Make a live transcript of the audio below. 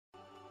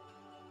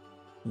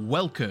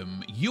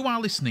Welcome. You are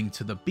listening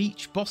to the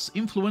Beach Boss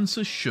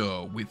Influencers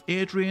Show with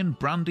Adrian,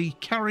 Brandy,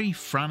 Carrie,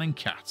 Fran and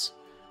Kat.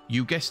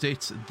 You guessed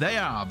it, they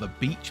are the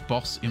Beach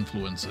Boss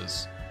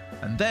Influencers.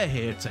 And they're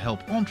here to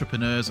help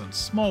entrepreneurs and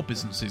small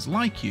businesses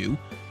like you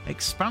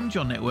expand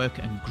your network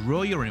and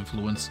grow your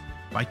influence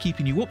by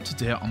keeping you up to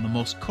date on the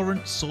most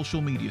current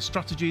social media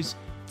strategies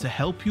to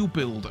help you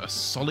build a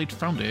solid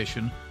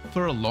foundation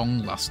for a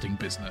long-lasting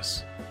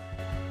business.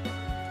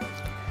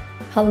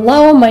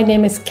 Hello, my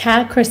name is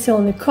Kat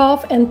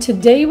Krasilnikov, and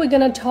today we're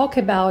going to talk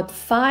about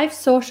 5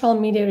 social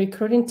media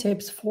recruiting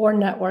tips for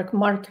network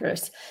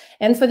marketers.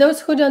 And for those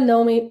who don't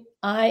know me,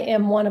 I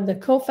am one of the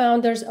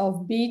co-founders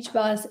of Beach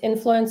Boss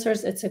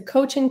Influencers. It's a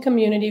coaching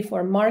community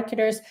for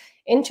marketers,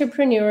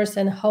 entrepreneurs,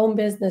 and home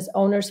business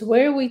owners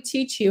where we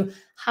teach you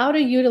how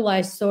to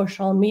utilize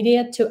social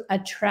media to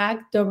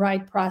attract the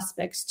right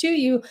prospects to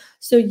you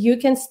so you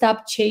can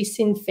stop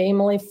chasing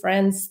family,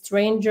 friends,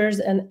 strangers,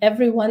 and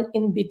everyone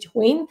in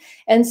between.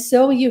 And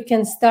so you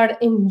can start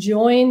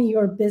enjoying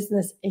your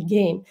business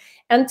again.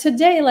 And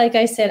today, like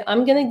I said,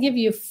 I'm going to give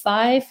you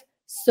 5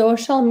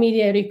 social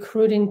media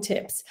recruiting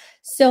tips.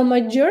 So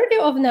majority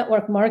of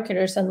network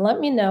marketers, and let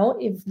me know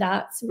if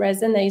that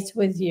resonates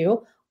with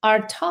you,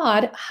 are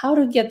taught how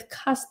to get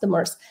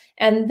customers.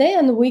 And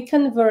then we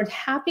convert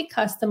happy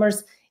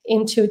customers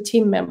into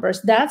team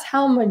members. That's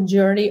how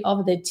majority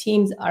of the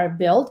teams are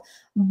built.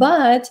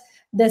 But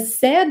the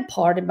sad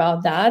part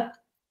about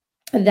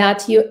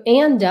that you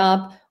end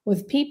up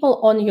with people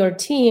on your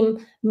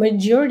team,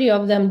 majority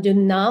of them do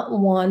not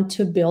want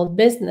to build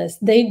business.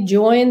 They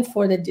join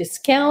for the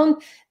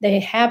discount,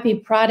 they're happy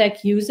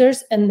product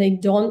users, and they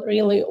don't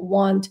really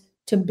want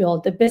to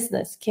build the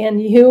business. Can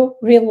you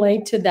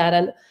relate to that?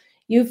 And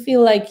you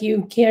feel like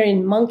you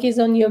carrying monkeys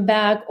on your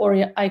back,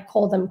 or I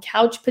call them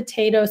couch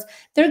potatoes.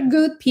 They're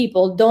good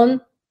people,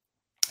 don't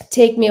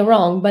take me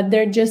wrong, but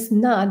they're just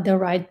not the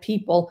right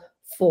people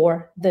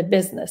for the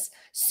business.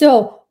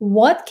 So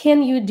what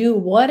can you do?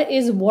 What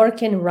is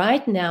working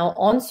right now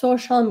on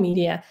social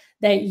media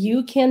that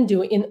you can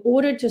do in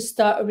order to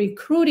start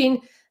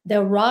recruiting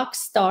the rock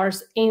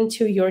stars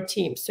into your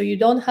team so you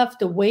don't have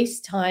to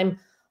waste time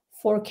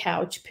for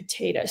couch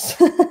potatoes?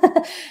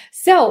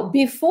 So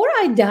before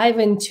I dive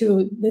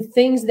into the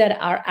things that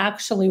are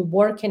actually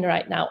working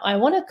right now, I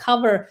want to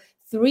cover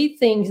 3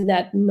 things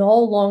that no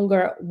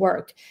longer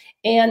work.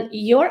 And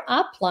your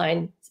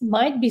upline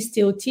might be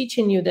still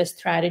teaching you the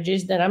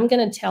strategies that I'm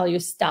going to tell you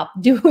stop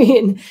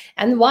doing.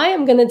 And why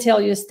I'm going to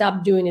tell you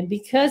stop doing it,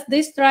 because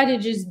these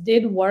strategies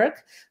did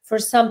work for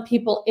some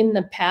people in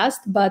the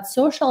past, but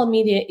social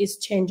media is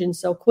changing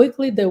so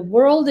quickly. The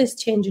world is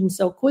changing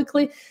so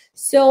quickly.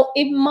 So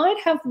it might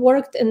have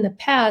worked in the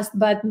past,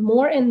 but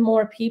more and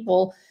more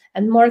people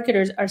and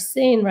marketers are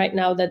saying right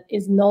now that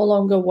is no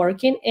longer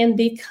working. And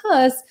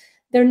because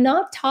they're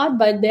not taught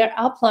by their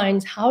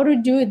uplines how to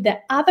do it the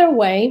other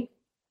way,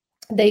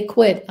 they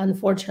quit,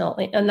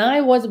 unfortunately. And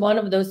I was one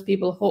of those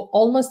people who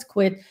almost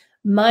quit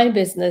my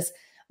business.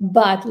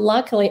 But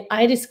luckily,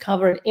 I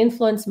discovered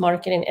influence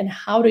marketing and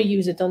how to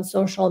use it on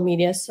social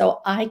media so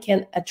I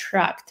can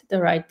attract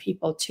the right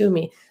people to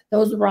me,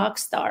 those rock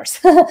stars.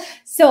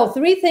 So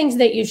 3 things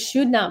that you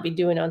should not be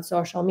doing on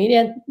social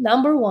media.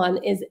 Number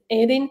 1 is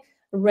adding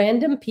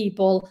random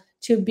people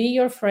to be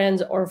your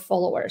friends or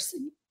followers.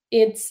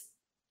 It's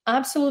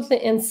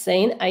absolutely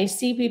insane. I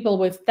see people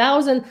with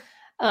 1,000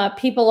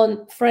 people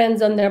on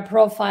friends on their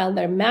profile,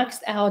 they're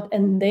maxed out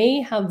and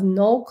they have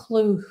no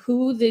clue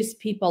who these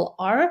people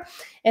are.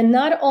 And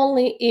not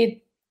only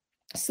it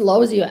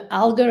slows your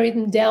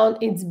algorithm down,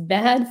 it's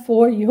bad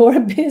for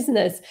your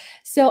business.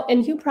 So,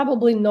 and you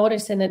probably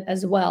noticing it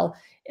as well.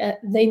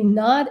 They're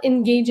not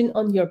engaging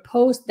on your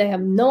post. They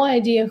have no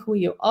idea who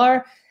you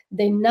are.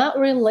 They're not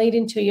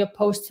relating to your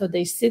post, so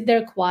they sit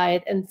there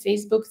quiet, and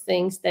Facebook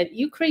thinks that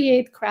you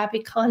create crappy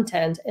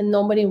content and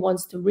nobody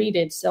wants to read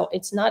it, so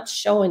it's not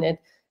showing it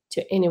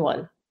to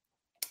anyone.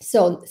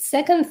 So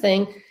second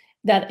thing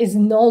that is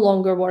no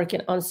longer working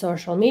on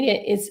social media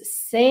is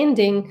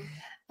sending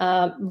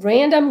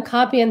random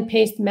copy and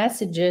paste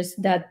messages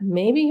that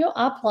maybe your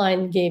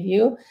upline gave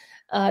you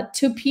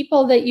to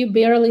people that you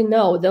barely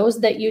know,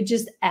 those that you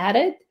just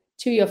added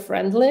to your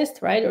friend list,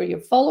 right, or your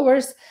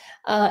followers,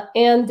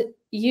 and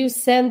you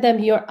send them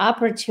your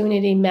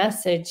opportunity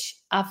message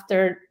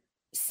after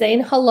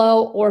saying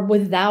hello or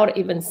without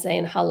even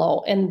saying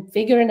hello, and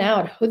figuring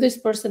out who this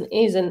person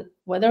is and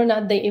whether or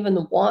not they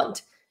even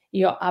want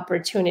your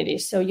opportunity.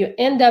 So you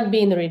end up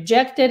being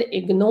rejected,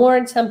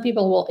 ignored. Some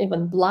people will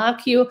even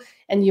block you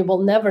and you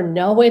will never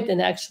know it.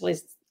 And actually,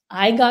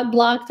 I got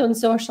blocked on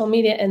social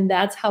media, and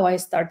that's how I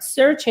start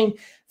searching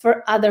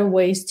for other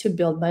ways to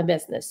build my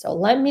business. So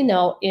let me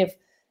know if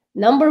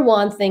number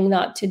 1 thing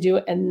not to do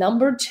and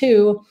number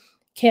 2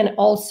 can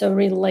also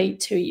relate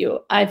to you.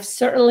 I've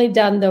certainly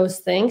done those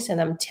things,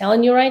 and I'm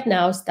telling you right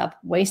now, stop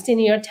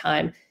wasting your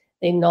time.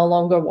 They no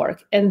longer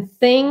work. And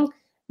thing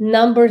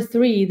number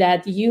 3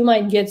 that you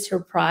might get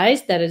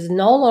surprised that is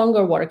no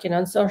longer working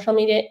on social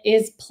media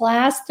is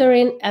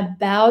plastering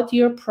about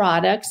your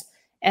products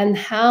and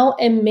how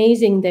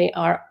amazing they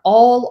are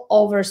all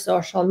over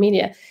social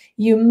media.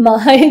 You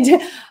might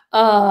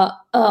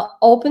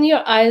open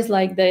your eyes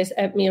like this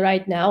at me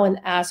right now and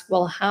ask,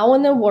 well, how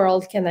in the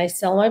world can I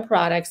sell my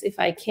products if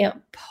I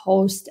can't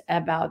post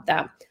about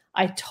them?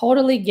 I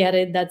totally get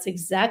it. That's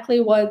exactly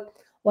what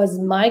was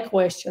my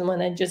question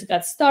when I just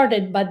got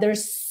started, but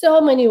there's so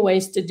many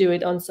ways to do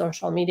it on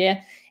social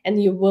media,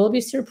 and you will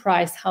be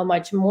surprised how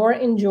much more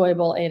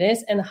enjoyable it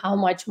is and how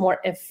much more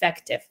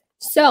effective.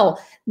 So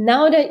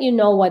now that you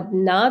know what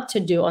not to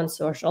do on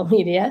social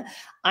media,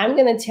 I'm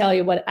going to tell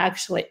you what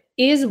actually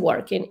is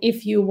working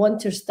if you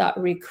want to start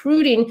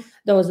recruiting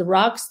those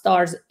rock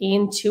stars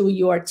into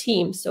your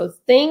team. So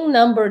thing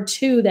number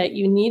 2 that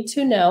you need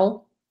to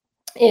know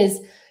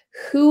is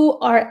who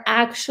are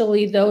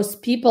actually those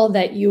people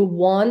that you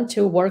want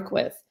to work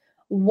with,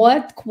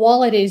 what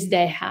qualities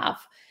they have.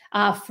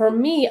 For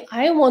me,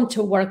 I want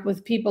to work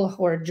with people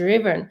who are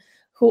driven,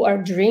 who are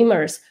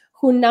dreamers,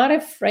 who are not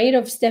afraid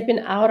of stepping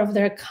out of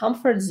their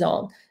comfort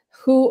zone,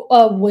 who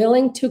are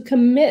willing to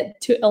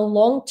commit to a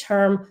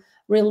long-term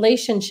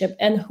relationship,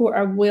 and who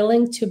are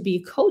willing to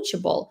be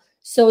coachable.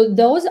 So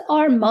those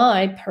are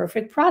my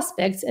perfect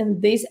prospects,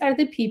 and these are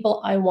the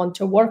people I want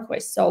to work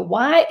with. So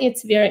why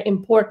it's very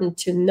important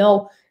to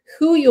know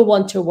who you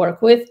want to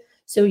work with,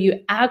 so you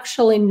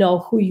actually know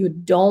who you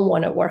don't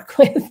want to work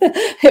with.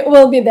 It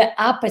will be the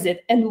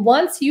opposite. And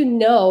once you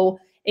know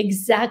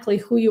exactly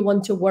who you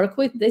want to work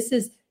with, this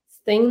is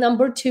thing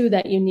number 2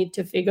 that you need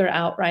to figure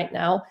out right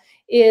now,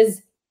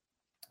 is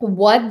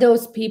what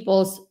those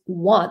people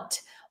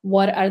want.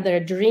 What are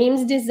their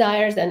dreams,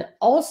 desires, and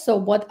also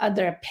what are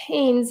their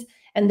pains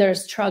and their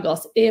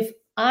struggles. If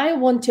I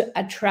want to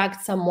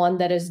attract someone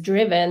that is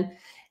driven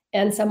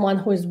and someone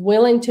who is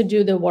willing to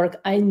do the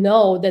work, I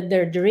know that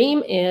their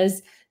dream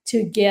is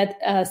to get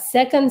a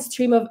second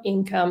stream of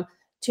income,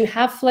 to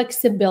have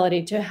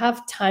flexibility, to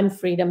have time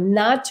freedom,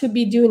 not to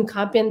be doing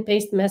copy and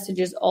paste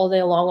messages all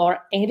day long or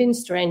aiding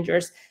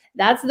strangers.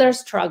 That's their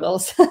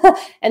struggles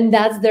and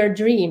that's their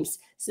dreams.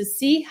 So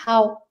see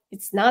how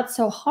it's not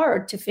so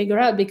hard to figure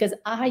out, because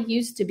I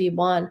used to be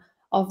one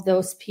of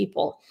those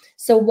people.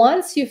 So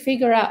once you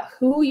figure out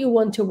who you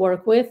want to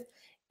work with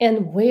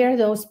and where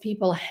those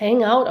people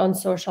hang out on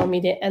social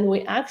media, and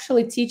we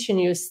actually teaching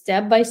you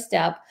step by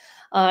step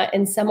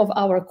in some of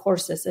our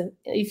courses. And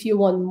if you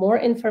want more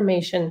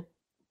information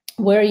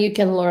where you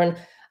can learn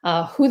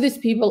who these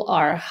people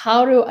are,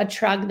 how to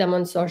attract them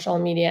on social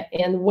media,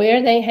 and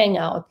where they hang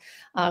out,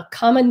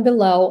 comment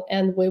below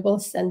and we will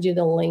send you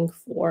the link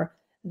for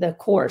the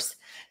course.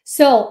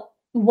 So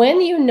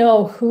when you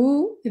know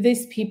who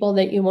these people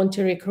that you want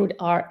to recruit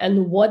are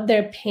and what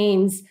their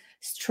pains,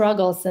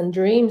 struggles, and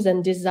dreams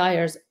and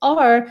desires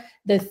are,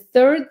 the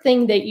third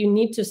thing that you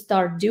need to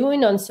start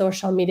doing on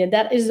social media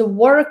that is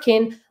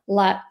working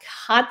like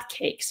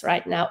hotcakes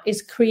right now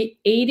is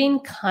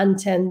creating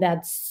content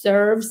that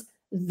serves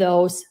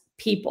those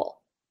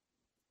people.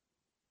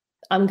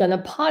 I'm going to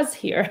pause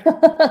here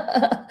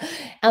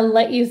and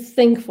let you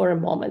think for a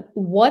moment.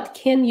 What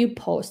can you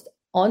post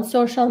on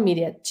social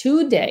media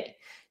today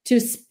to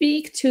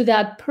speak to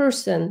that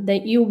person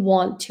that you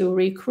want to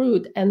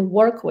recruit and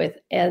work with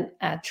and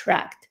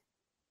attract?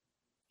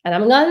 And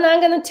I'm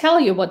not going to tell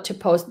you what to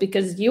post,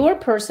 because your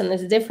person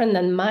is different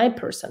than my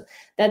person.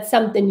 That's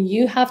something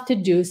you have to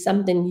do,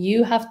 something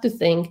you have to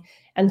think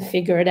and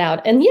figure it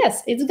out. And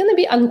yes, it's going to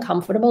be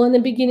uncomfortable in the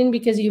beginning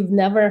because you've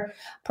never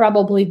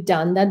probably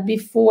done that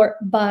before.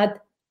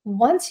 But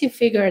once you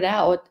figure it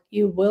out,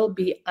 you will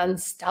be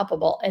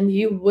unstoppable and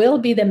you will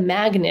be the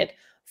magnet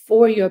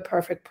for your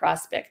perfect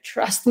prospect.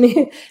 Trust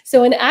me.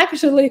 So, and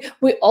actually,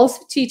 we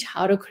also teach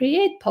how to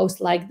create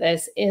posts like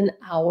this in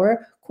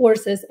our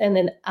courses and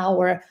in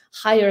our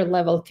higher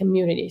level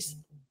communities.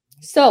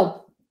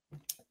 So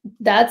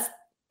that's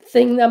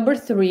thing number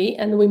 3.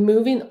 And we're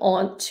moving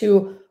on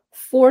to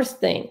fourth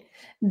thing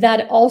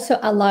that also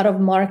a lot of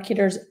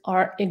marketers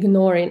are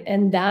ignoring,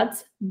 and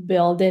that's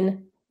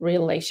building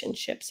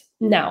relationships.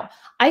 Now,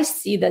 I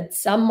see that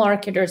some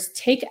marketers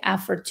take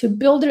effort to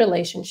build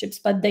relationships,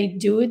 but they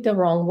do it the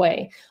wrong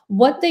way.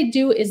 What they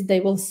do is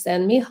they will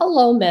send me a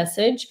hello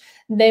message.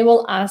 They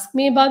will ask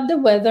me about the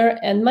weather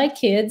and my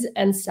kids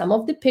and some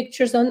of the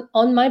pictures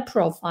on my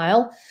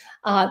profile.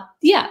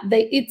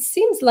 It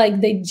seems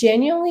like they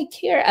genuinely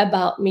care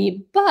about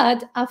me,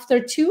 but after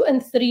 2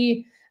 and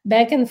 3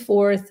 back and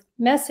forth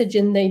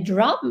messaging, they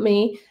drop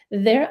me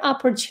their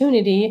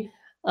opportunity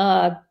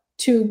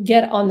to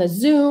get on the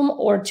Zoom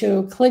or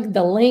to click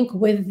the link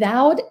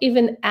without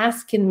even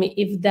asking me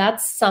if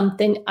that's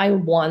something I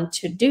want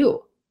to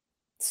do.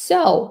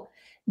 So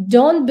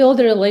don't build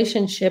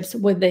relationships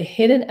with the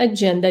hidden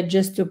agenda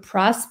just to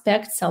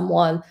prospect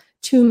someone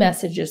 2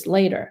 messages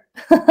later.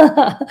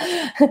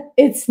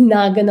 It's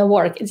not going to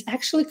work. It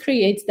actually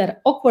creates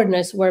that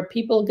awkwardness where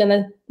people are going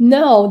to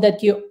know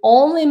that you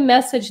only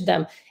message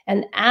them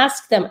and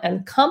ask them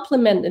and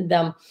complimented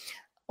them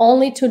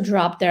only to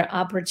drop their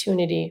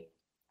opportunity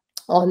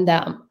on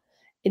them.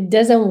 It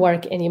doesn't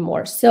work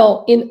anymore.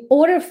 So in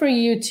order for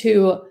you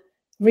to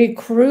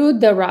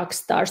recruit the rock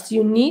stars.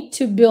 You need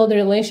to build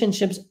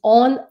relationships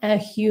on a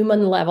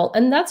human level.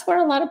 And that's where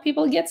a lot of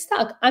people get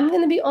stuck. I'm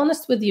going to be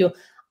honest with you.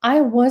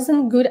 I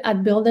wasn't good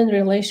at building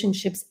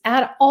relationships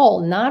at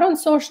all, not on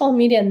social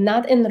media,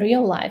 not in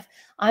real life.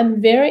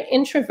 I'm very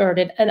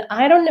introverted and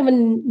I don't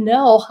even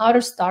know how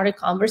to start a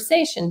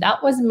conversation.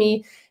 That was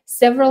me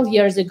several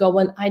years ago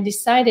when I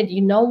decided,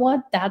 you know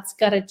what, that's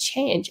got to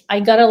change. I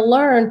got to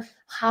learn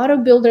how to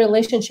build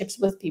relationships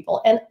with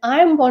people. And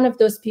I'm one of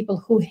those people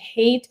who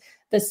hate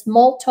the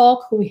small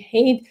talk, who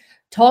hate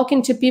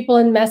talking to people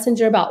in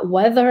Messenger about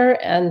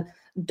weather and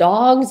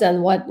dogs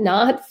and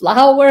whatnot,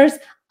 flowers.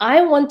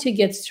 I want to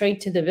get straight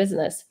to the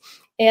business.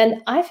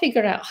 And I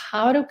figured out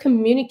how to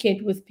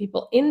communicate with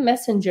people in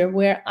Messenger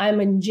where I'm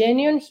a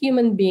genuine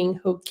human being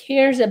who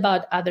cares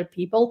about other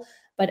people,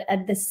 but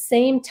at the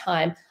same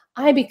time,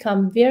 I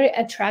become very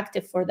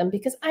attractive for them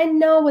because I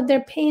know what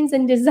their pains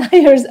and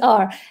desires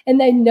are.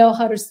 And I know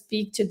how to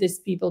speak to these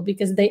people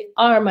because they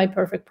are my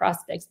perfect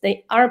prospects.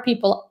 They are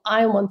people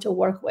I want to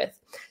work with.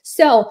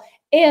 So,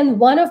 and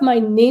one of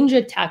my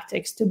ninja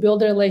tactics to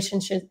build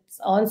relationships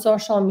on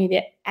social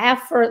media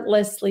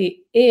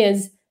effortlessly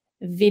is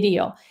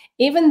video.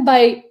 Even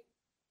by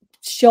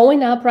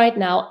showing up right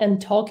now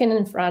and talking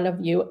in front of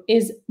you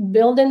is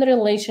building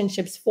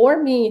relationships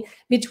for me,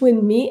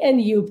 between me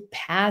and you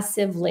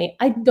passively.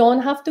 I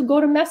don't have to go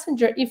to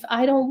Messenger if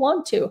I don't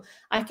want to.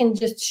 I can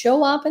just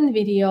show up in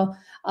video,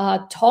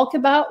 talk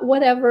about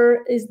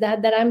whatever is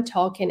that I'm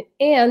talking,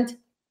 and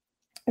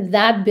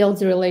that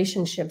builds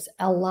relationships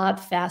a lot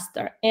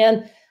faster.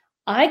 And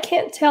I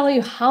can't tell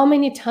you how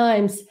many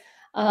times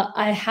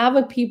I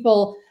have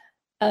people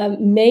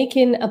make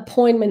an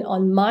appointment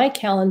on my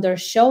calendar,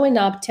 showing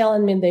up,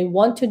 telling me they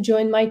want to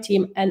join my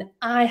team, and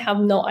I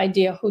have no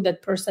idea who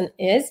that person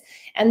is.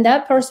 And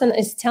that person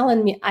is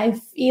telling me, I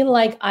feel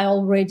like I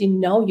already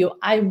know you.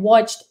 I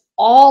watched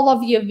all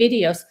of your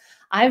videos.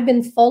 I've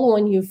been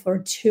following you for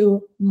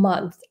 2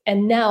 months,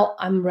 and now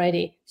I'm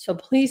ready. So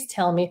please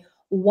tell me,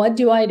 what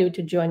do I do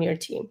to join your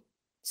team?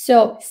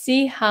 So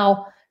see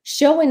how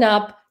showing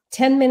up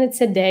 10 minutes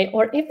a day,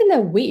 or even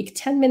a week,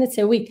 10 minutes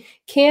a week,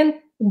 can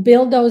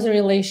build those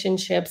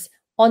relationships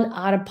on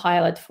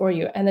autopilot for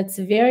you. And it's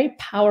a very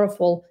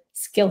powerful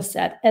skill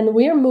set. And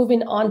we're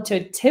moving on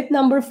to tip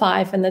number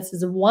 5. And this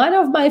is one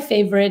of my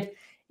favorite.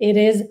 It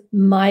is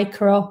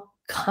micro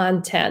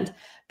content.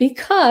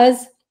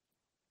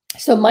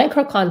 So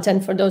micro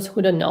content, for those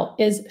who don't know,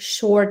 is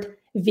short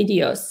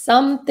videos,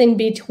 something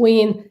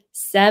between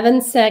 7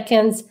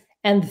 seconds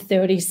and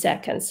 30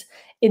 seconds.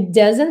 It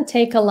doesn't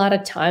take a lot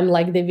of time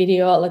like the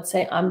video, let's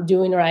say I'm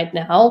doing right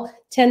now,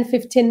 10,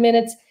 15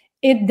 minutes.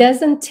 It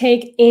doesn't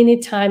take any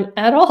time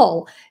at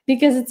all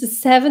because it's a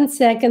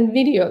 7-second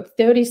video,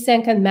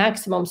 30-second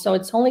maximum. So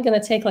it's only going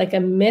to take like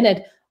a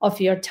minute of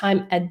your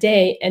time a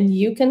day, and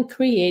you can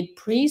create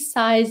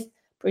precise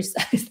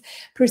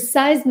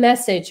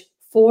message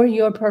for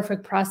your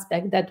perfect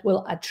prospect that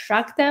will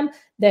attract them,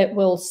 that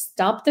will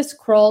stop the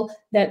scroll,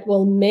 that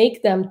will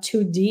make them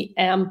to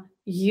DM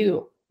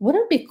you.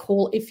 Wouldn't it be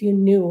cool if you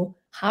knew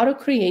how to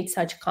create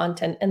such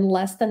content in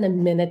less than a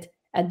minute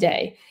a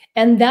day?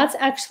 And that's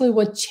actually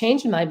what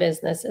changed my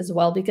business as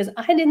well, because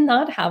I did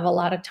not have a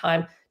lot of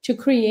time to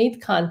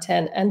create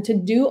content and to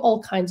do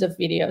all kinds of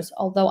videos.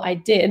 Although I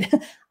did,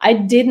 I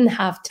didn't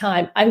have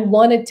time. I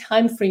wanted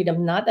time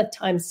freedom, not a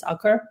time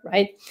sucker,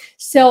 right?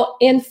 So,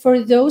 and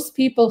for those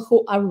people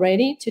who are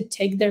ready to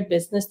take their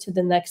business to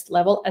the next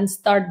level and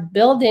start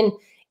building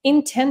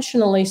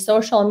intentionally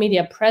social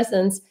media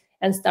presence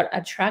and start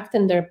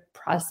attracting their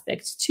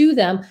prospects to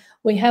them,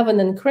 we have an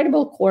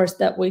incredible course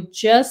that we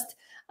just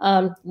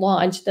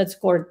launched that's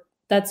called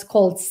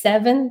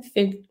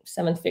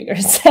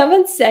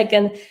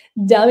 7-second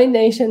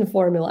domination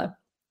formula.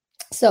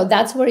 So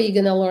that's where you're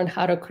going to learn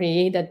how to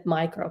create that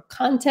micro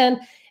content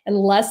in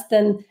less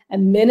than a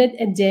minute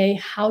a day,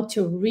 how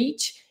to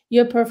reach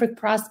your perfect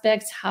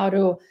prospects, how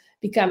to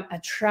become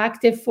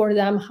attractive for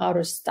them, how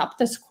to stop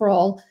the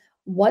scroll,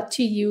 what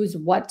to use,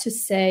 what to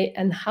say,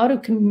 and how to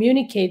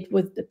communicate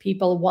with the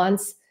people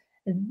once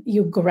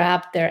you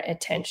grab their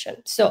attention.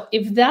 So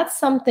if that's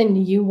something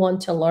you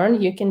want to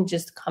learn, you can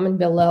just comment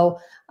below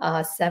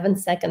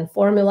 7-second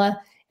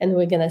formula, and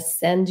we're going to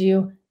send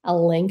you a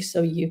link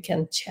so you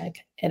can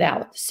check it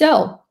out.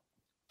 So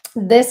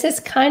this is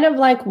kind of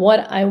like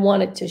what I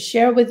wanted to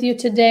share with you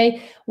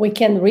today. We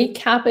can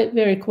recap it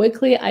very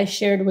quickly. I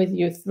shared with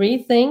you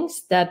 3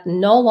 things that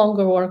no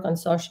longer work on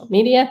social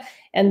media,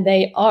 and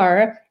they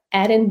are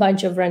adding a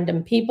bunch of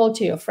random people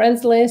to your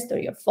friends list or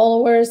your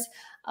followers,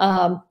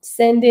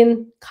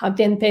 sending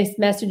copy and paste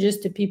messages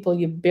to people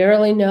you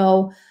barely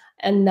know.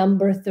 And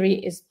number 3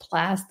 is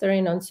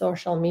plastering on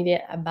social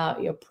media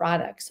about your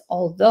products.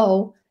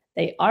 Although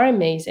they are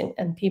amazing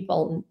and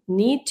people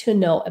need to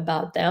know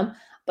about them,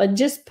 but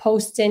just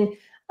posting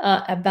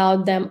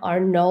about them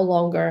is no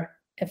longer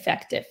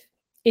effective.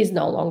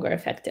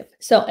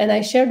 So, and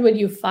I shared with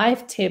you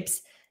 5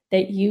 tips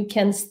that you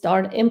can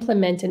start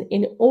implementing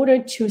in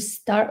order to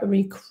start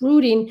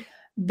recruiting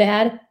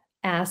bad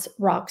as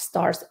rock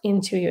stars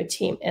into your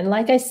team. And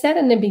like I said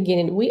in the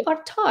beginning, we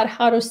are taught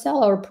how to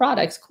sell our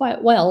products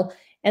quite well.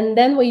 And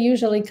then we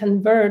usually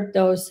convert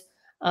those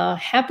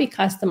happy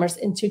customers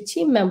into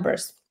team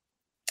members.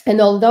 And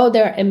although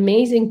they're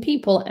amazing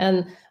people,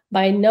 and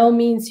by no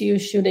means you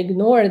should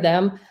ignore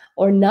them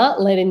or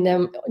not letting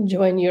them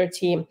join your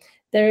team,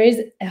 there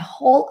is a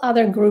whole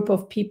other group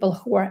of people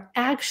who are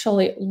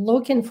actually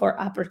looking for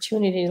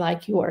opportunity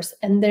like yours.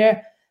 And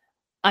they're,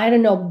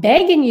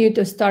 begging you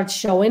to start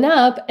showing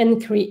up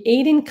and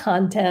creating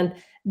content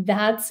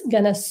that's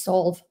going to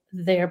solve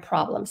their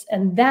problems.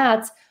 And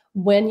that's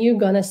when you're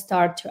going to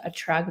start to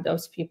attract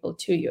those people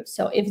to you.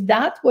 So if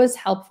that was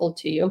helpful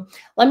to you,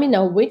 let me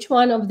know which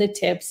one of the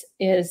tips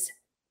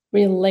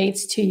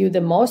relates to you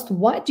the most.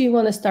 What do you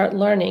want to start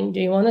learning? Do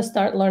you want to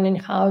start learning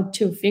how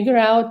to figure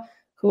out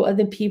who are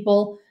the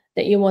people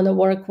that you want to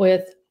work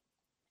with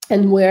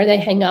and where they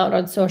hang out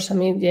on social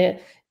media?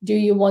 Do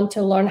you want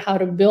to learn how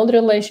to build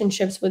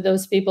relationships with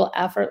those people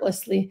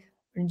effortlessly?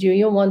 Or do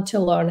you want to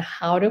learn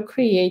how to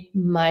create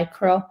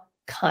micro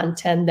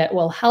content that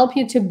will help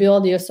you to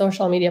build your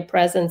social media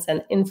presence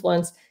and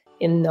influence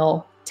in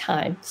no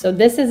time? So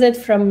this is it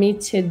from me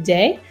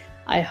today.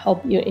 I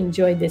hope you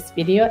enjoyed this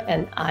video,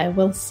 and I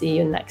will see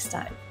you next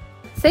time.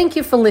 Thank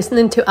you for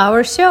listening to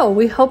our show.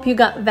 We hope you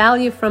got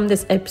value from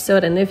this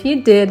episode. And if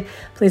you did,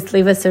 please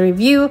leave us a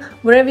review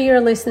wherever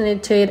you're listening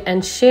to it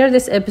and share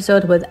this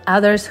episode with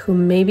others who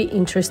may be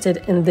interested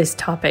in this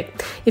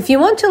topic. If you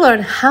want to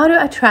learn how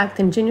to attract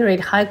and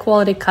generate high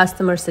quality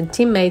customers and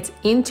teammates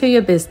into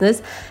your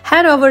business,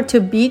 head over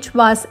to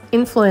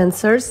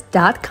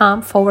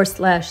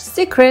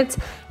beachbossinfluencers.com/secrets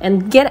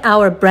and get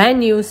our brand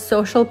new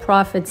social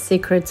profit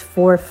secrets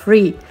for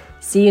free.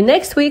 See you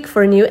next week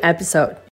for a new episode.